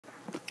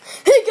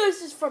Hey guys,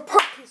 this is from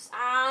Purpose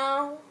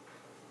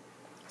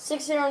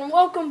 6 here, and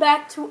welcome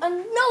back to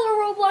another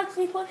Rōblōx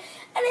gameplay.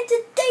 And in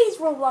today's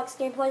Rōblōx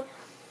gameplay,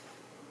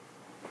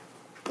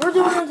 we're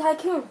doing a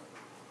tycoon.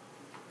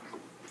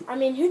 I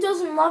mean, who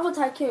doesn't love a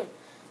tycoon?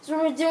 So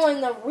we're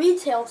doing the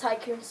retail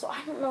tycoon, so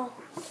I don't know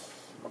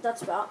what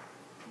that's about.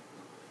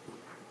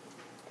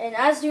 And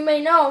as you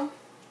may know,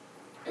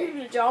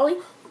 Jolly,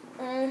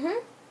 and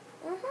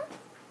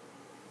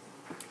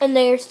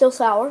they are still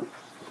sour.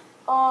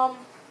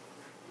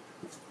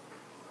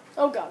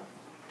 Oh god.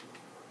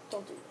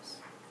 Don't do this.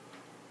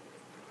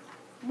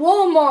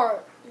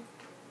 Walmart.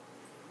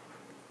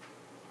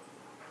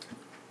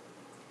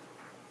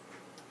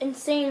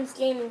 Insane's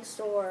gaming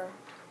store.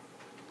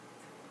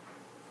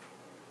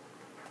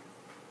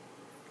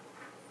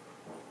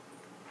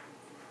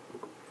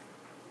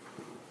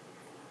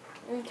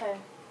 Okay.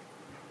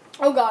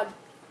 Oh god.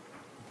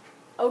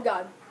 Oh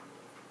god.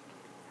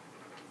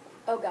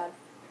 Oh god.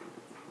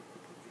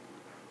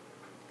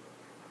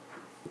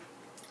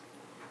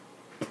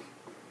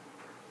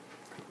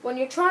 When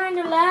you're trying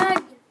to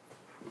lag,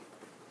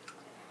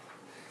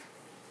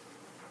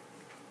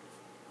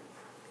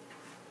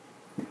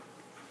 here,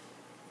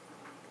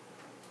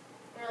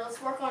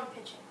 let's work on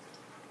pitching.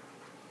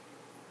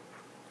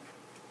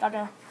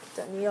 Gotta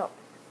set me up.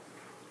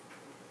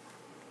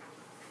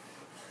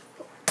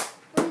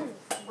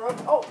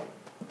 Broke. Oh.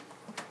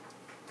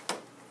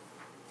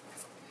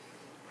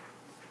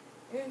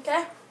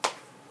 Okay.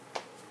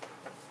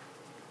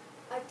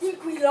 I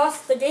think we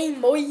lost the game,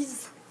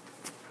 boys.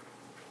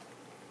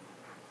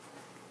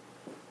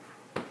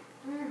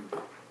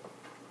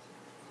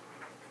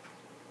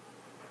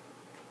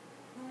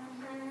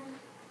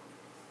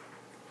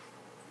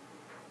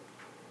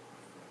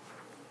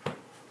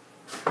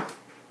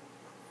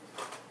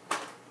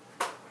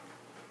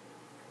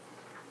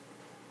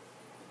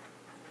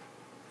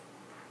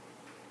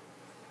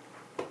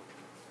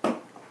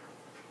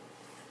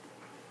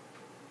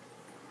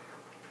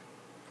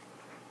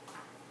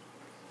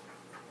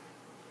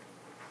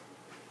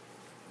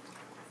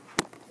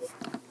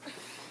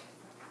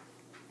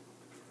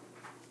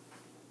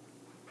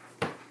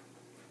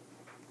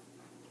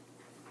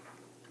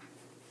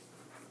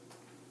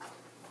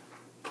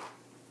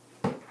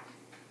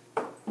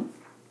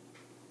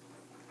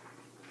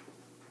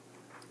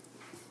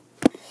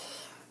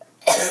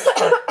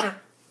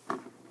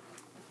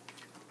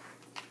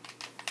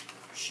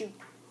 Shoot.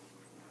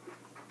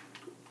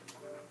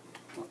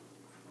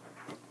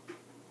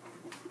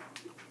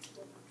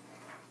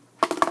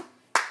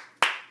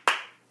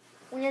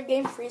 When your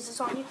game freezes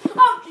on you.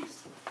 Oh,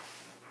 jeez.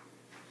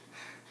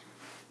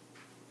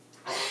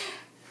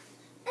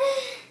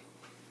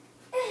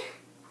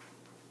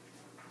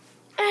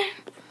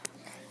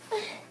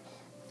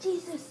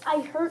 Jesus,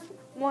 I hurt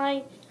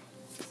my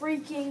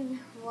freaking,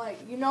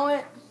 you know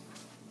it?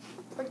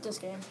 Frick this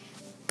game.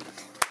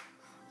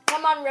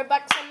 Come on,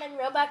 Rōblōx, come on,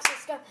 Rōblōx,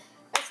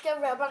 let's go,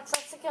 Rōblōx,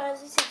 let's go.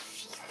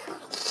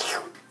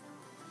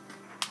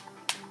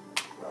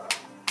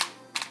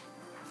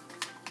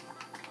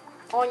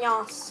 Oh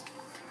yes.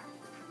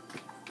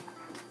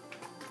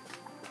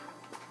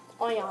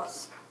 Oh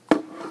yes.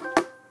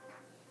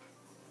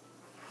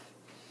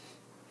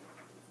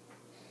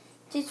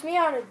 Teach me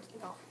how to,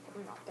 no,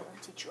 I'm not gonna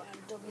teach you how to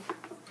double.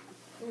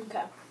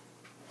 Okay.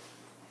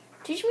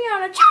 Teach me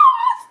how to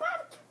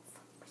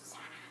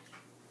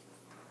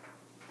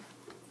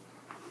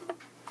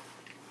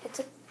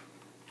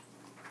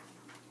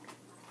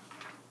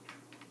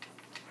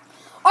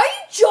Are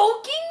you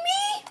joking me?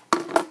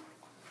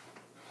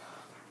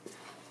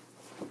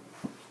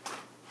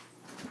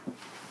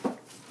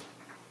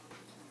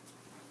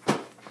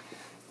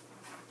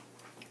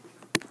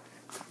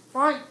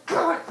 My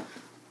god.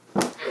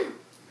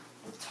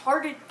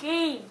 Retarded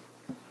game.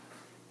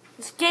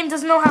 This game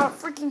doesn't know how to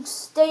freaking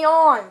stay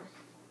on.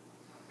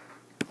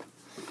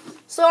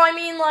 So I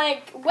mean,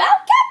 welcome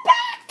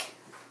back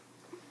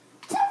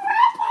to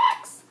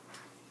Rōblōx.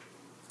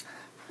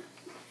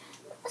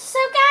 So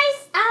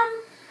guys,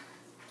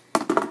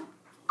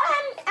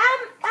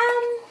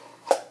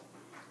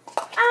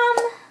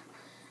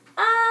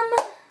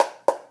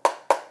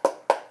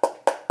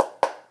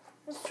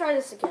 let's try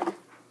this again.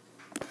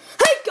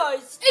 Hey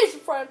guys, it's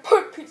your friend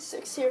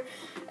Purpose6 here,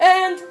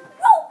 and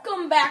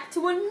welcome back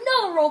to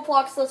another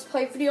Rōblōx Let's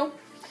Play video.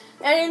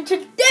 And in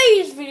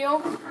today's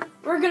video,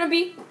 we're gonna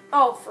be,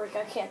 oh frick,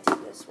 I can't do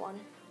this one.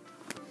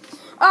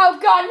 Oh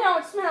god, now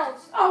it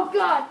smells. Oh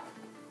god,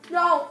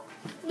 no,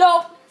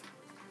 no.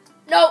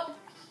 Nope.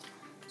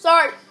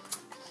 Sorry.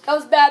 That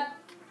was bad.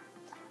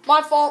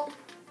 My fault.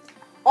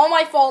 All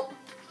my fault.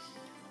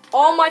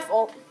 All my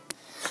fault.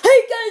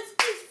 Hey guys,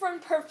 it's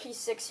friend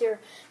Purpose6 here.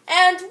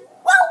 And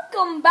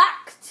welcome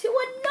back to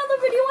another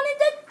video. And in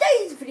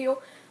today's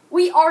video,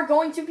 we are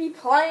going to be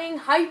playing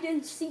hide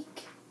and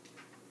seek.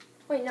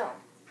 Wait, no.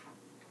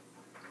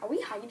 Are we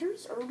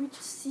hiders or are we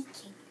just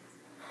seeking?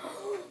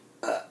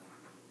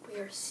 We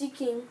are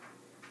seeking.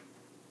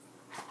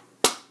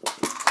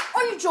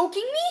 Are you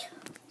joking me?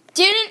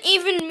 Didn't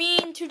even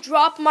mean to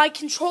drop my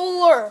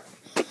controller.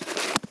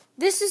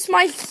 This is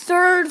my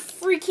third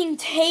freaking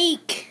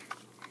take.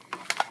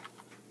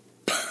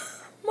 Oh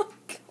my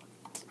God.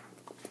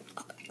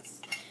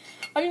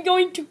 I'm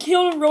going to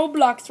kill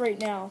Rōblōx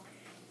right now.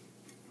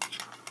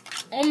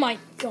 Oh my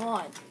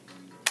God.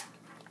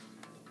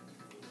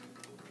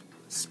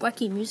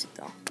 Squeaky music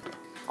though.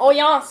 Oh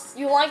yes,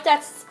 you like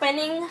that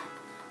spinning? Oh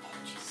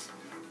jeez.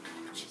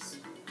 Oh jeez.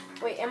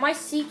 Wait, am I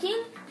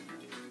seeking?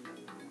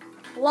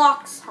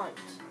 Rōblōx hunt.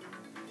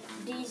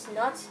 These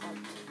nuts hunt.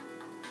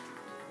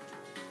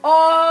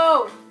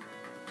 Oh!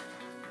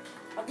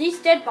 Are these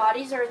dead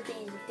bodies or are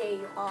they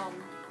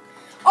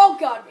oh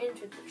God,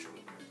 into the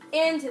tree.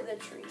 Into the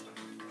tree.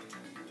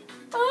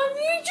 I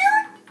need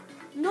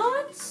your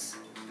nuts.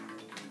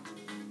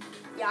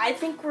 Yeah, I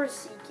think we're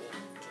seeking.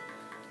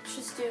 Let's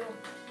just do.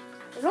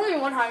 There's only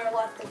one hire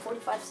left in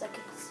 45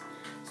 seconds.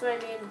 So I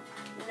mean,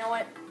 you know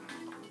what?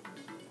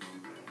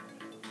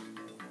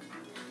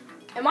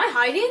 Am I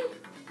hiding?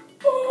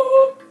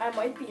 Oh, I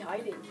might be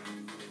hiding. Nuts.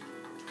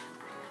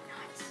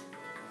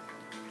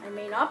 I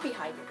may not be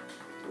hiding.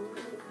 Ooh.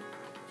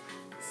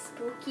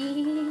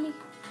 Spooky.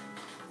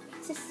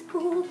 It's a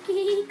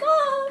spooky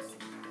ghost.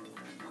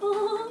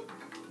 Oh.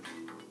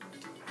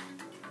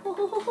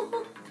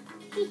 Oh.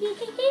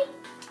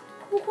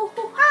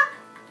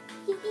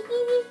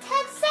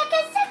 10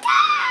 seconds to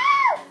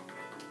go!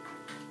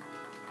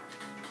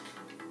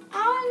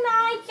 Oh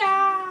my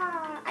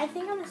God! I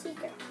think I'm a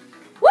seeker.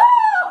 Woo!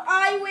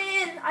 I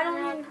win! I don't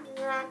even...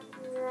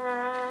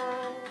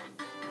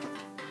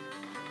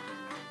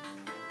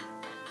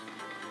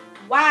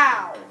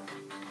 Wow!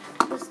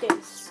 This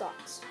game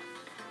sucks.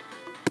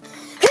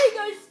 Hey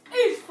guys,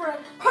 it's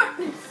friend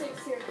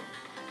Outtakes here.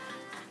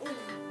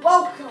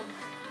 Welcome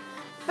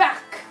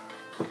back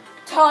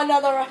to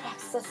another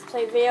Rōblōx Let's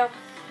Play video.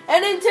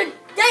 And in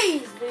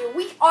today's video,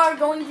 we are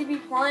going to be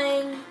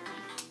playing...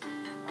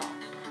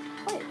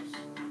 players.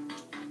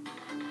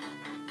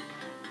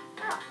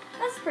 Oh,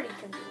 that's pretty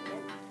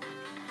convenient.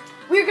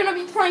 We're going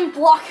to be playing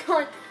block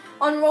hunt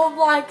on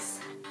Rōblōx.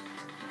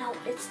 Now,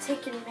 it's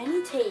taken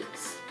many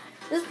takes.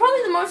 This is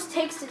probably the most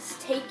takes it's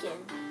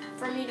taken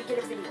for me to get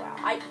a video out.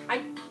 I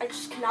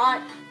just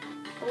cannot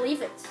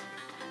believe it.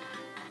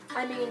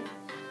 I mean,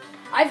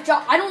 I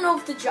don't know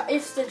if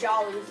it's the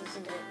Jollies,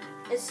 isn't it?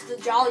 It's the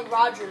Jolly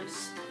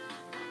Rogers.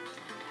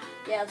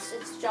 Yeah,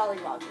 it's Jolly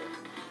Roger.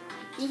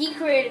 He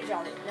created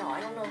Jolly. No,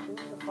 I don't know who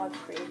the fuck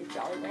created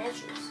Jolly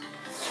Ranchers.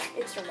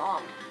 It's your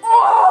mom.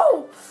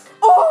 Oh!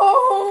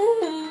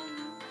 Oh!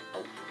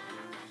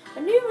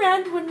 A new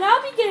round will now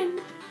begin.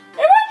 Am I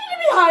going to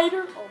be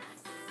hider? Oh,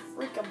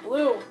 freaking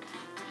blue.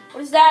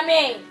 What does that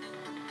mean?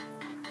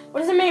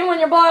 What does it mean when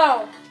you're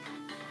blue?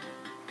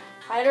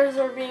 Hiders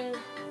are being...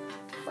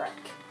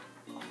 Frick.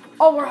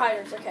 Oh, we're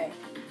hiders. Okay.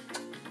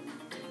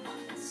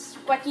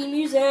 Squeaky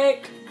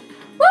music.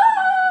 Woo!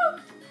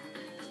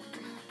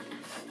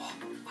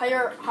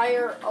 Hire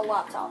a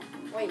laptop.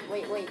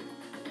 Wait.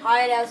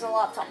 Hide as a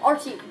laptop.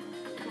 RT.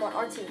 Come on,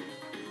 RT.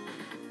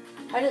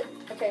 Hide it.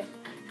 Okay.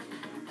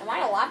 Am I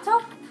a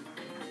laptop?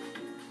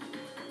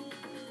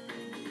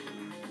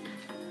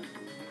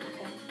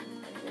 Okay.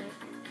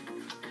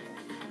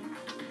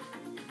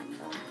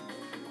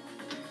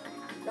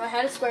 No, I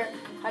had a square.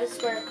 Hide a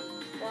square.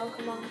 No,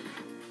 come on.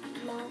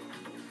 Come on.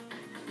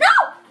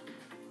 No!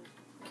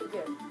 Okay,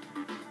 good.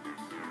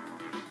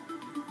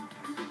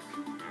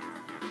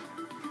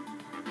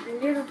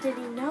 Little did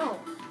he know.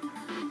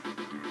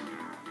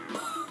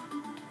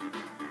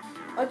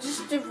 Oh,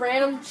 just a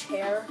random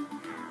chair.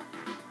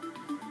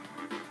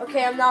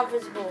 Okay, I'm not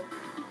visible.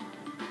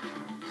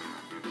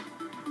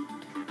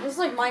 This is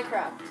like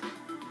Minecraft.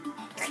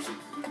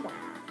 Come on.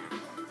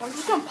 I'm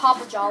just gonna pop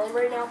a Jolly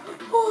right now.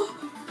 Oh,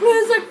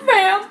 please, I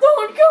found.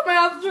 Don't come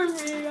after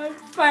me. I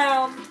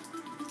found.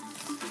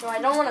 No, I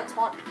don't want to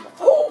taunt people.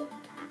 Oh!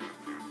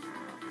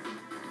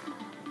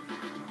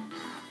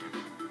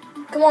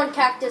 Come on,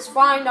 Cactus,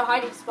 find a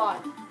hiding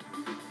spot.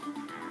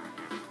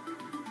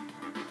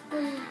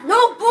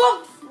 No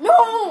books!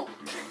 No!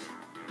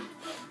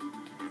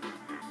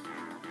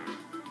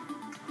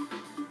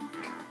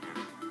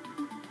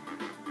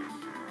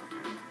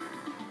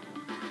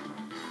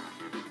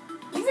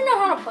 Do you even know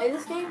how to play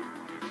this game?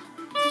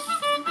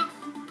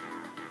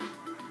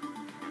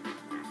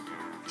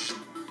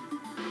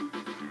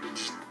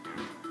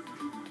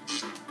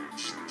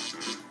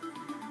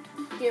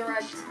 You're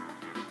right.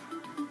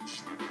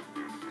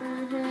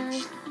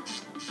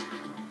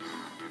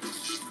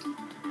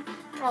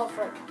 Oh,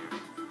 frick.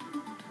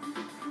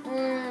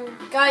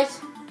 Guys.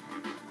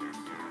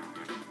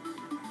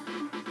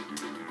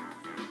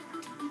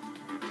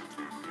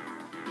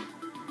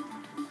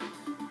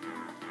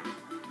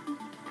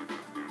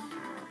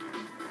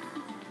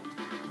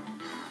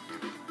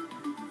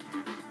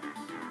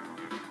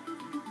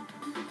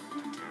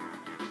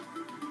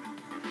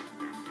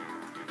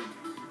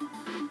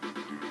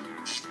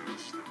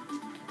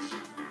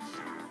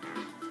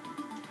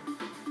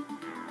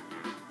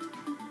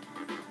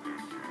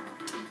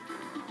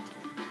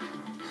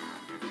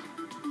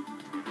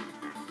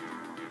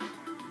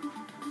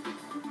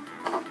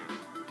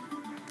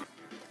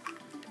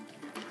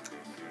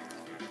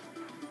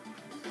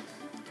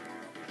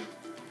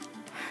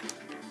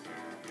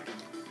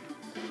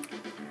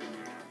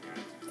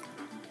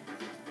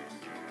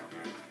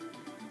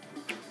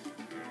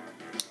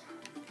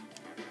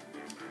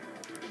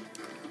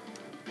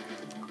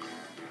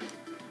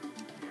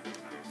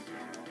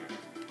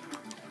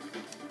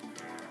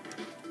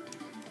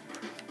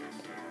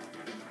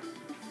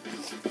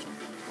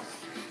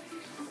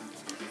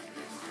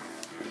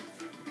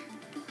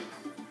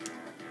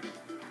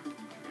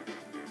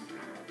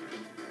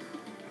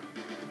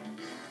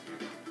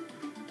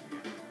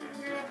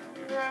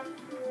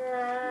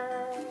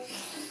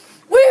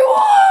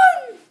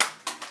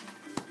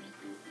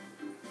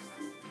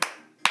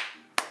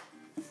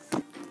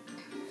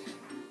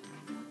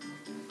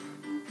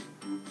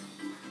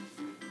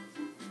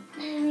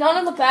 none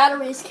of the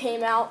batteries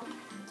came out.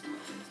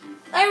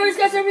 Anyways,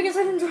 guys, I hope you guys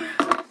enjoyed.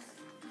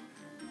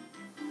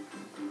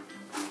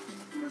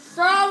 The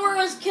shower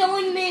is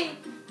killing me.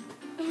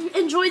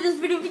 Enjoy this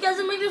video if you guys,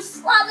 and maybe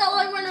slap that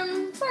like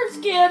button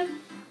first, kid.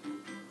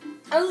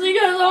 I'll see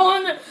you guys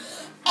on.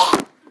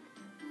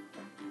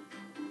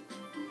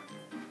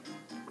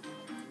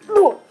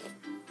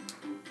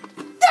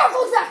 There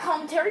goes that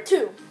commentary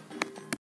too.